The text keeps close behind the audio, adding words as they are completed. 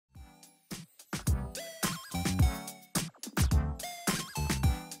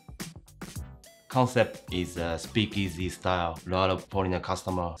concept is speakeasy style. A lot of foreigner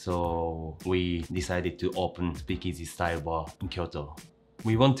customer, so we decided to open speakeasy style bar in Kyoto.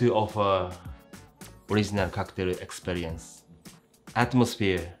 We want to offer original cocktail experience,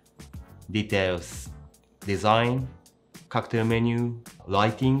 atmosphere, details, design, cocktail menu,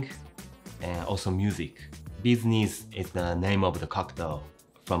 lighting, and also music. Business is the name of the cocktail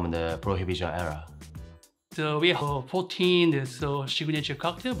from the Prohibition era. So we have 14 signature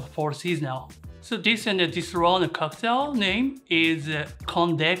cocktail, but 4 seasonal. So this and this round cocktail name is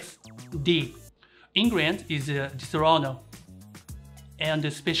Condex D. Ingredient is Disaronno. And the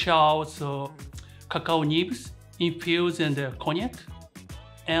special cacao nibs infused in the cognac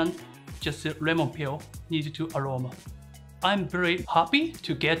and just lemon peel needed to aroma. I'm very happy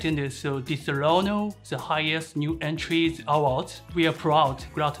to get in this Disaronno, the highest new entries awards. We are proud,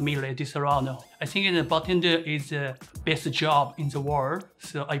 Gratta Mille Disaronno. I think the bartender is the best job in the world,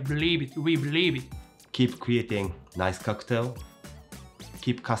 so I believe it, we believe it. Keep creating nice cocktail,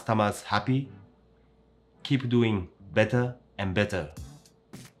 keep customers happy, keep doing better and better.